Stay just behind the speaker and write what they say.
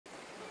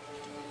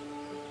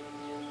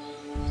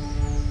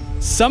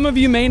Some of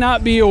you may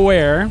not be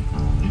aware,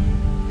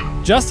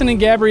 Justin and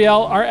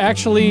Gabrielle are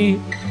actually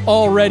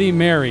already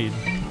married.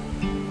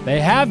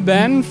 They have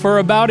been for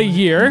about a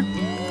year.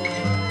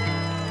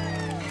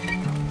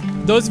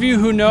 Those of you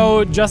who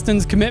know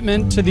Justin's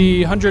commitment to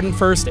the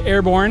 101st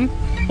Airborne,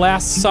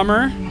 last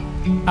summer,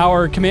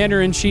 our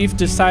Commander-in-Chief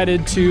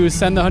decided to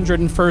send the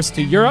 101st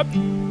to Europe,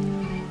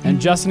 and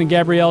Justin and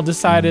Gabrielle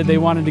decided they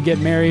wanted to get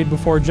married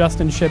before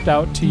Justin shipped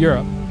out to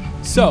Europe.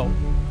 So,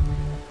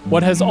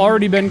 what has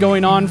already been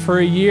going on for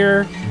a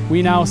year,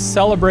 we now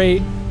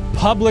celebrate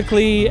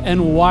publicly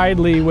and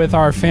widely with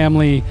our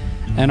family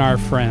and our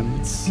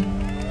friends.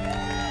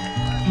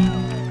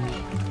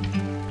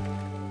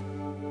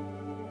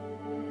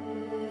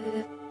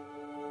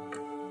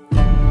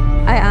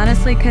 I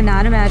honestly could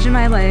not imagine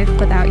my life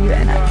without you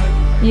in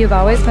it. You've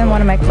always been one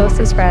of my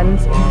closest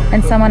friends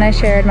and someone I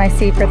shared my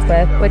secrets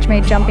with, which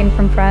made jumping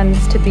from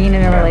friends to being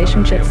in a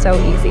relationship so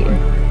easy.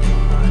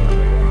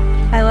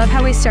 I love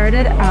how we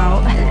started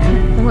out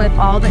with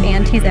all the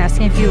aunties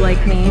asking if you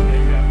liked me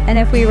And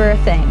if we were a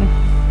thing.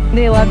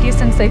 They loved you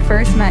since they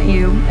first met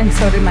you, and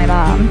so did my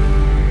mom.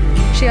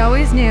 She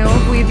always knew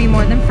we'd be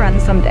more than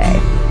friends someday.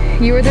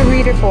 You were the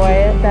reader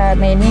boy that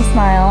made me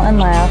smile and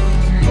laugh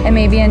and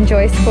made me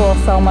enjoy school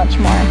so much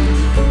more.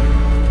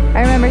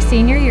 I remember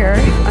senior year,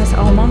 us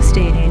almost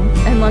dating,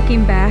 And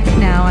looking back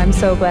now, I'm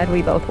so glad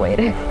we both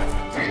waited.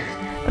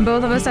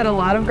 both of us had a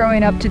lot of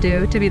growing up to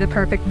do to be the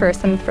perfect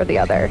Person for the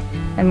other,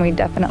 and we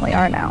definitely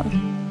are now.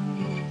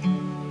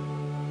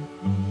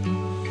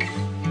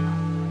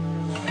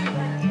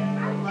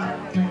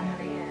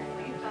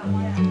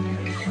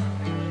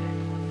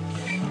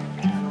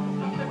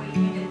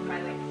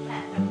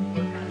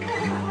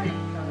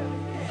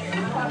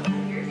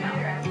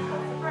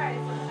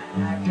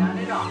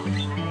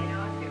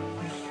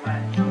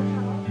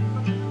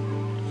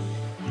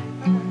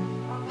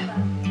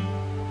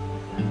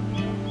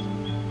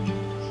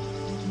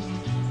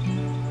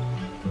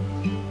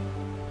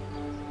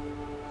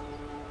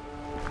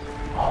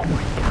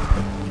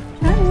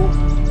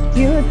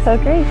 You look so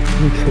great. You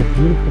look so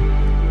beautiful.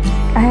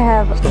 I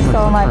have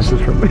so much.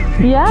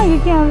 Yeah, you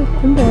can.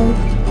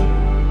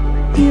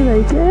 Do you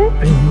like it?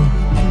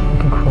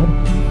 Look incredible.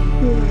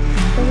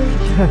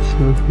 Yes,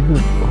 you look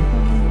beautiful.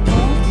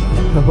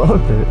 I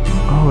love it.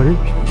 Oh, it is.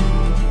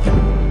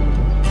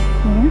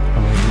 Yeah.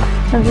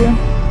 Love you.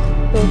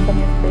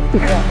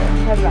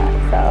 Have that,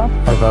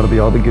 so. I thought it'd be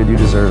all the good you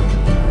deserve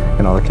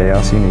and all the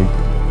chaos you need.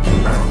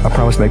 I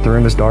promise to make the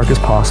room as dark as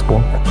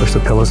possible. Push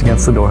the pillows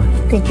against the door.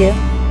 Thank you.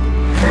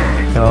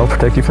 And I'll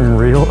protect you from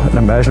real and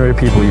imaginary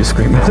people you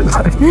scream at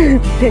night.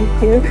 Thank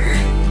you.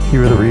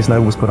 You are the reason I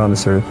was put on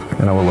this earth,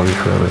 and I will love you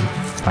forever.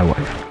 My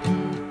wife.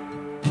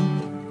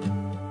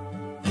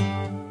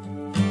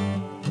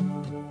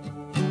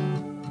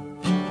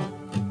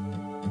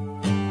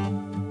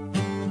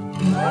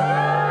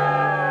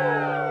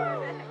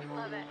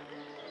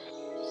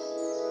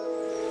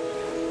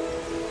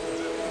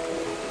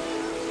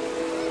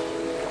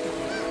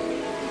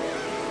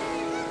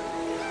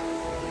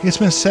 It's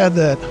been said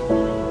that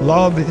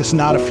love is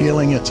not a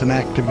feeling, it's an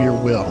act of your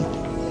will.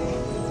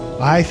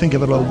 I think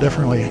of it a little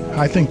differently.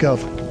 I think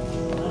of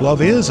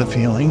love is a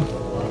feeling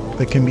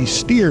that can be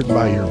steered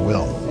by your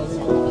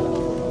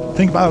will.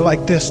 Think about it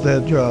like this,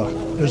 that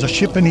there's a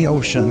ship in the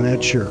ocean,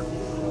 that's your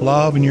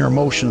love and your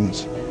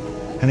emotions.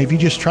 And if you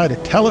just try to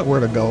tell it where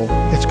to go,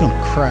 it's going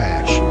to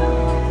crash.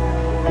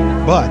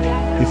 But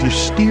if you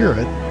steer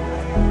it,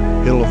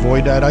 it'll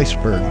avoid that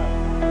iceberg.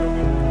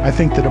 I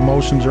think that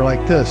emotions are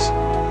like this.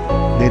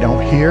 They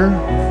don't hear,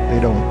 they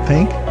don't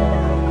think,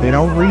 they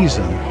don't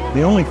reason,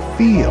 they only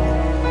feel.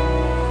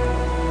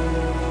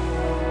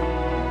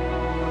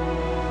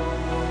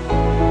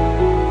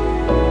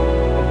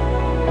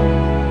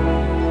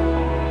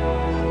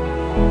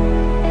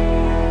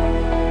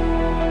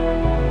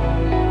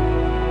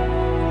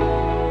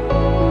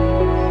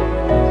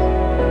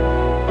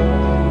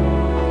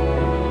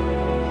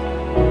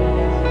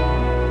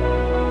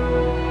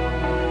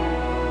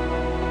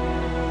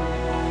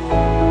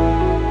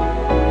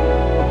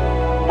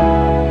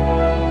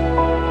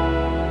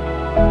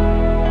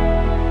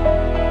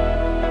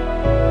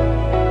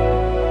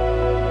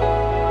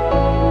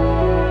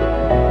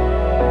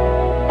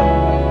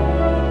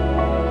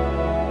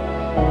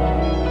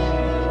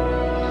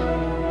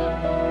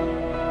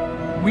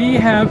 We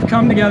have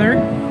come together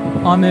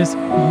on this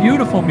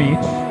beautiful beach,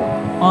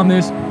 on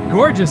this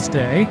gorgeous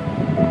day.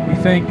 We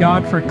thank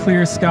God for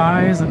clear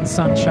skies and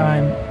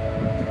sunshine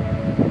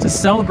to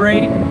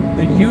celebrate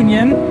the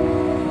union,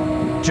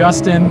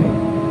 Justin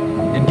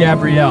and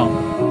Gabrielle.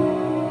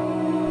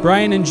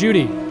 Brian and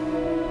Judy,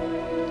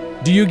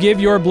 do you give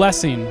your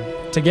blessing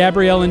to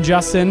Gabrielle and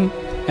Justin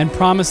and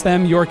promise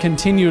them your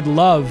continued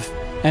love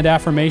and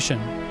affirmation?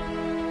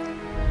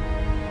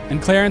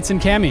 And Clarence and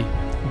Cammie,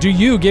 do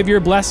you give your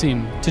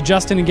blessing to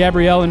Justin and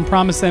Gabrielle and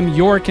promise them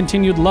your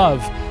continued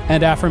love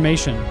and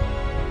affirmation?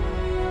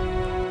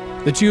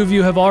 The two of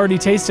you have already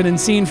tasted and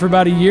seen for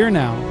about a year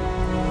now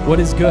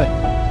what is good.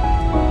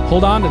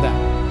 Hold on to that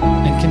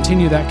and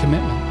continue that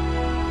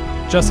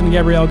commitment. Justin and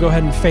Gabrielle, go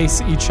ahead and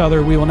face each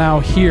other. We will now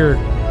hear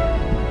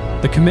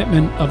the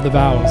commitment of the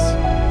vows.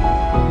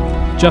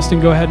 Justin,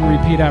 go ahead and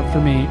repeat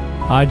after me.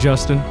 I,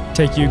 Justin,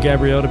 take you,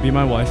 Gabrielle, to be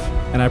my wife,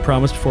 and I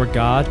promise before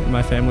God and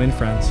my family and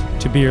friends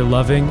to be your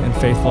loving and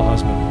faithful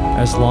husband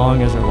as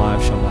long as our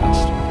lives shall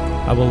last.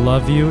 I will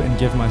love you and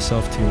give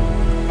myself to you.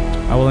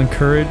 I will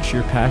encourage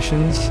your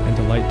passions and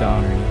delight to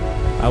honor you.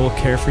 I will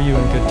care for you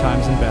in good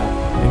times and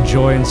bad, in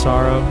joy and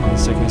sorrow, in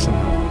sickness and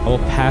health. I will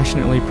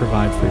passionately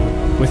provide for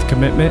you with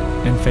commitment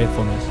and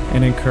faithfulness,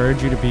 and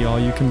encourage you to be all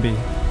you can be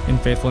in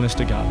faithfulness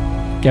to God.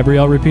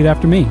 Gabrielle, repeat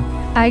after me.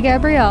 I,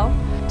 Gabrielle,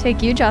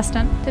 take you,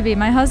 Justin, to be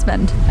my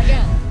husband.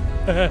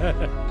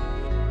 Again.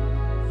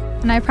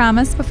 And I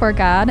promise before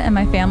God and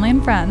my family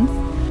and friends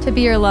to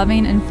be your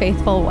loving and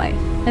faithful wife,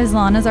 as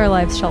long as our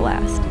lives shall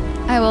last.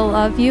 I will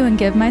love you and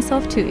give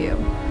myself to you.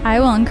 I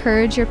will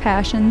encourage your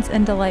passions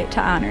and delight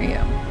to honor you.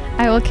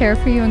 I will care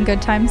for you in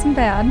good times and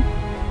bad,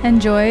 in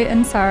joy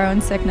and sorrow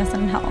and sickness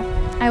and health.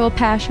 I will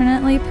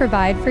passionately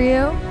provide for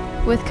you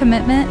with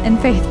commitment and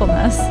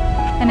faithfulness,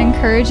 and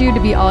encourage you to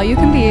be all you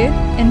can be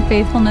in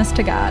faithfulness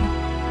to God.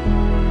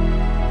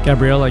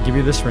 Gabrielle, I give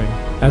you this ring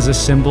as a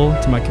symbol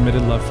to my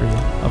committed love for you,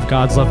 of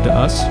God's love to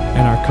us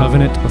and our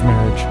covenant of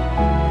marriage.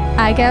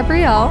 I,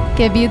 Gabrielle,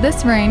 give you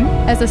this ring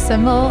as a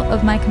symbol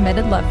of my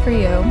committed love for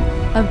you,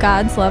 of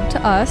God's love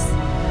to us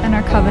and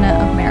our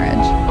covenant of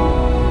marriage.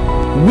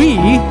 We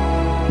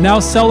now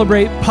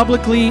celebrate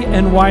publicly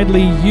and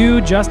widely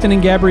you, Justin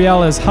and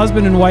Gabrielle, as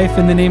husband and wife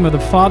in the name of the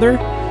Father,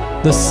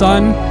 the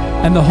Son,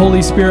 and the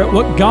Holy Spirit.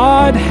 What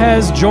God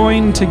has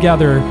joined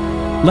together,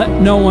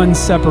 let no one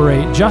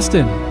separate.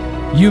 Justin,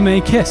 you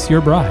may kiss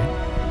your bride.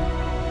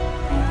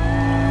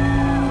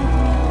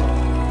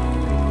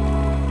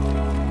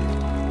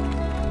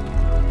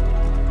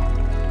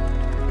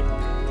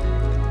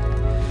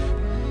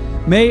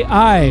 May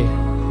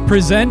I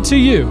present to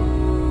you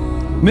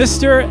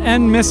Mr.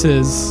 and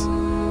Mrs.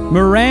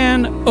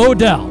 Moran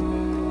Odell.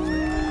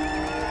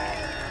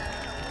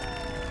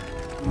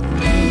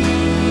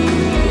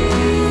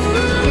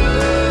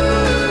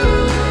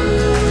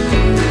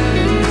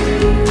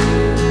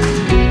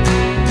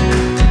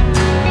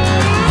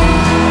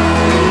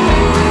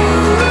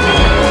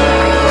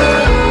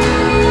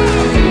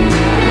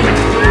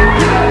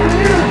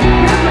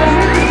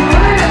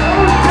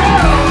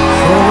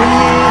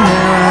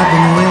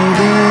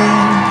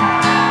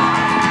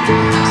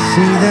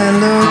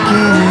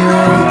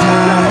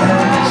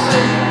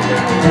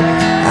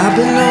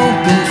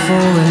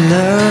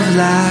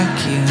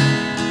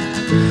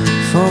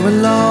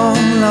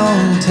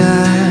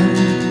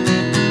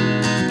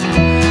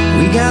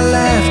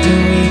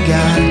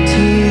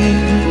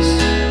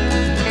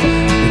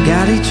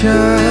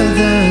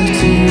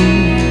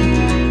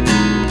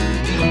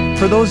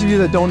 For those of you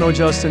that don't know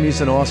Justin,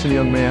 he's an awesome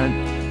young man.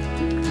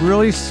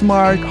 Really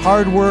smart,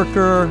 hard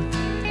worker,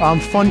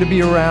 fun to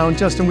be around.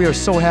 Justin, we are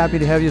so happy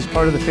to have you as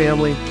part of the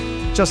family.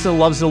 Justin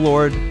loves the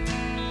Lord.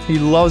 He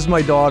loves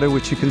my daughter,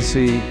 which you can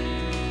see.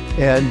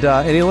 And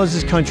he loves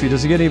his country.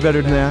 Does it get any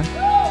better than that?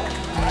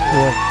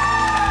 Yeah.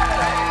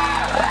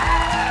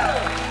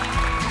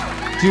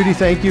 Judy,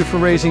 thank you for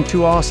raising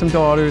two awesome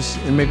daughters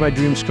and make my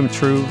dreams come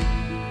true.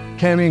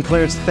 Cammie and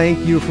Clarence, thank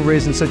you for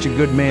raising such a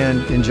good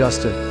man in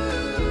Justin.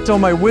 So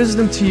my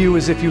wisdom to you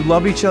is if you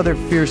love each other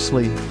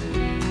fiercely,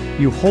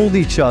 you hold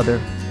each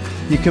other,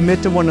 you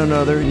commit to one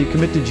another, and you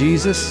commit to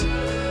Jesus,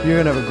 you're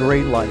gonna have a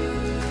great life.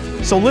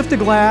 So lift a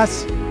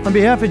glass on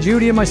behalf of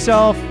Judy and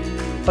myself,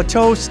 a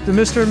toast to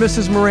Mr. and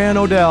Mrs. Moran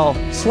Odell.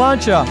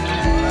 Sláinte.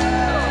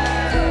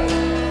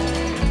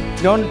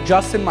 Known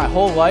Justin my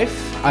whole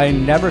life, I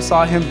never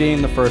saw him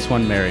being the first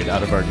one married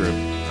out of our group.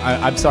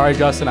 I'm sorry,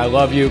 Justin, I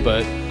love you,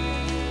 but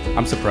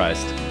I'm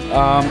surprised.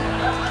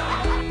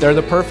 They're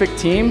the perfect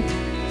team.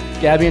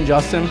 Gabby and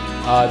Justin,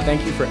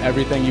 thank you for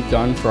everything you've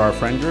done for our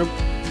friend group,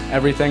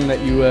 everything that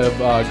you have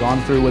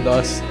gone through with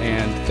us,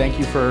 and thank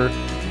you for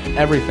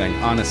everything,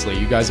 honestly.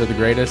 You guys are the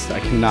greatest. I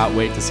cannot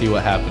wait to see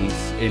what happens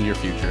in your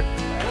future.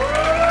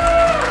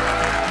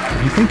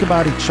 You think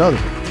about each other,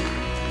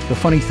 the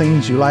funny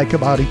things you like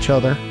about each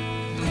other,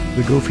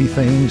 the goofy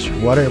things,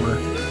 whatever,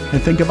 and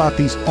think about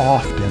these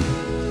often.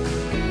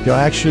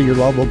 Actually, your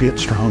love will get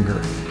stronger.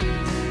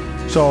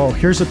 So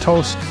here's a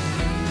toast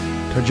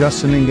to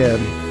Justin and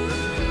Gabby.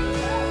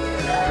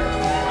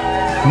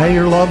 May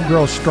your love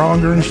grow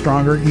stronger and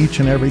stronger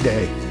each and every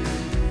day.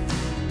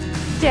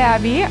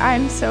 Gabby,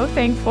 I'm so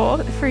thankful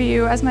for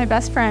you as my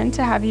best friend,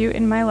 to have you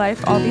in my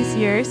life all these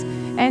years,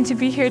 and to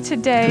be here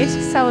today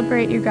to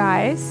celebrate you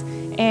guys,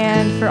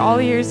 and for all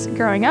the years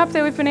growing up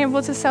that we've been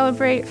able to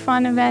celebrate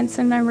fun events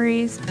and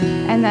memories,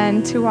 and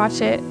then to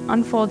watch it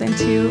unfold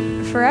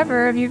into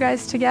forever of you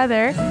guys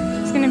together.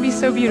 It's going to be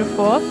so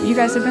beautiful. You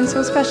guys have been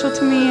so special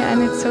to me,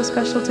 and it's so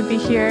special to be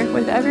here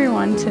with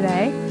everyone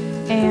today.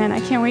 And I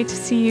can't wait to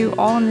see you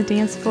all on the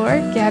dance floor,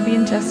 Gabby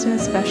and Justin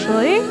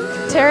especially.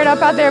 Tear it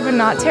up out there, but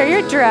not tear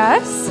your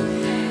dress.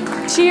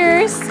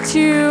 Cheers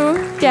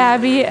to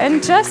Gabby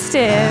and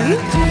Justin.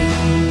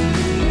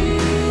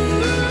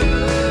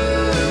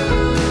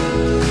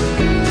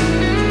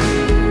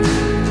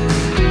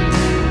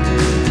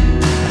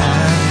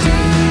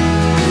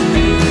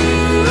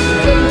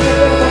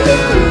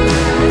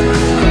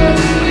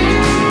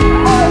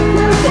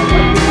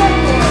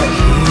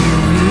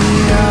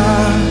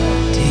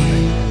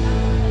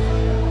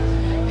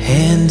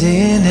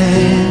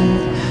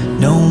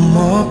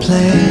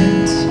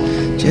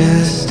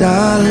 expressed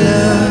our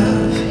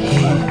love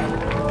here.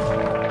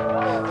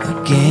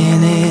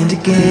 Again and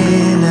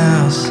again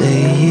I'll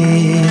say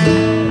it,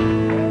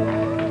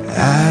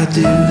 I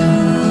do.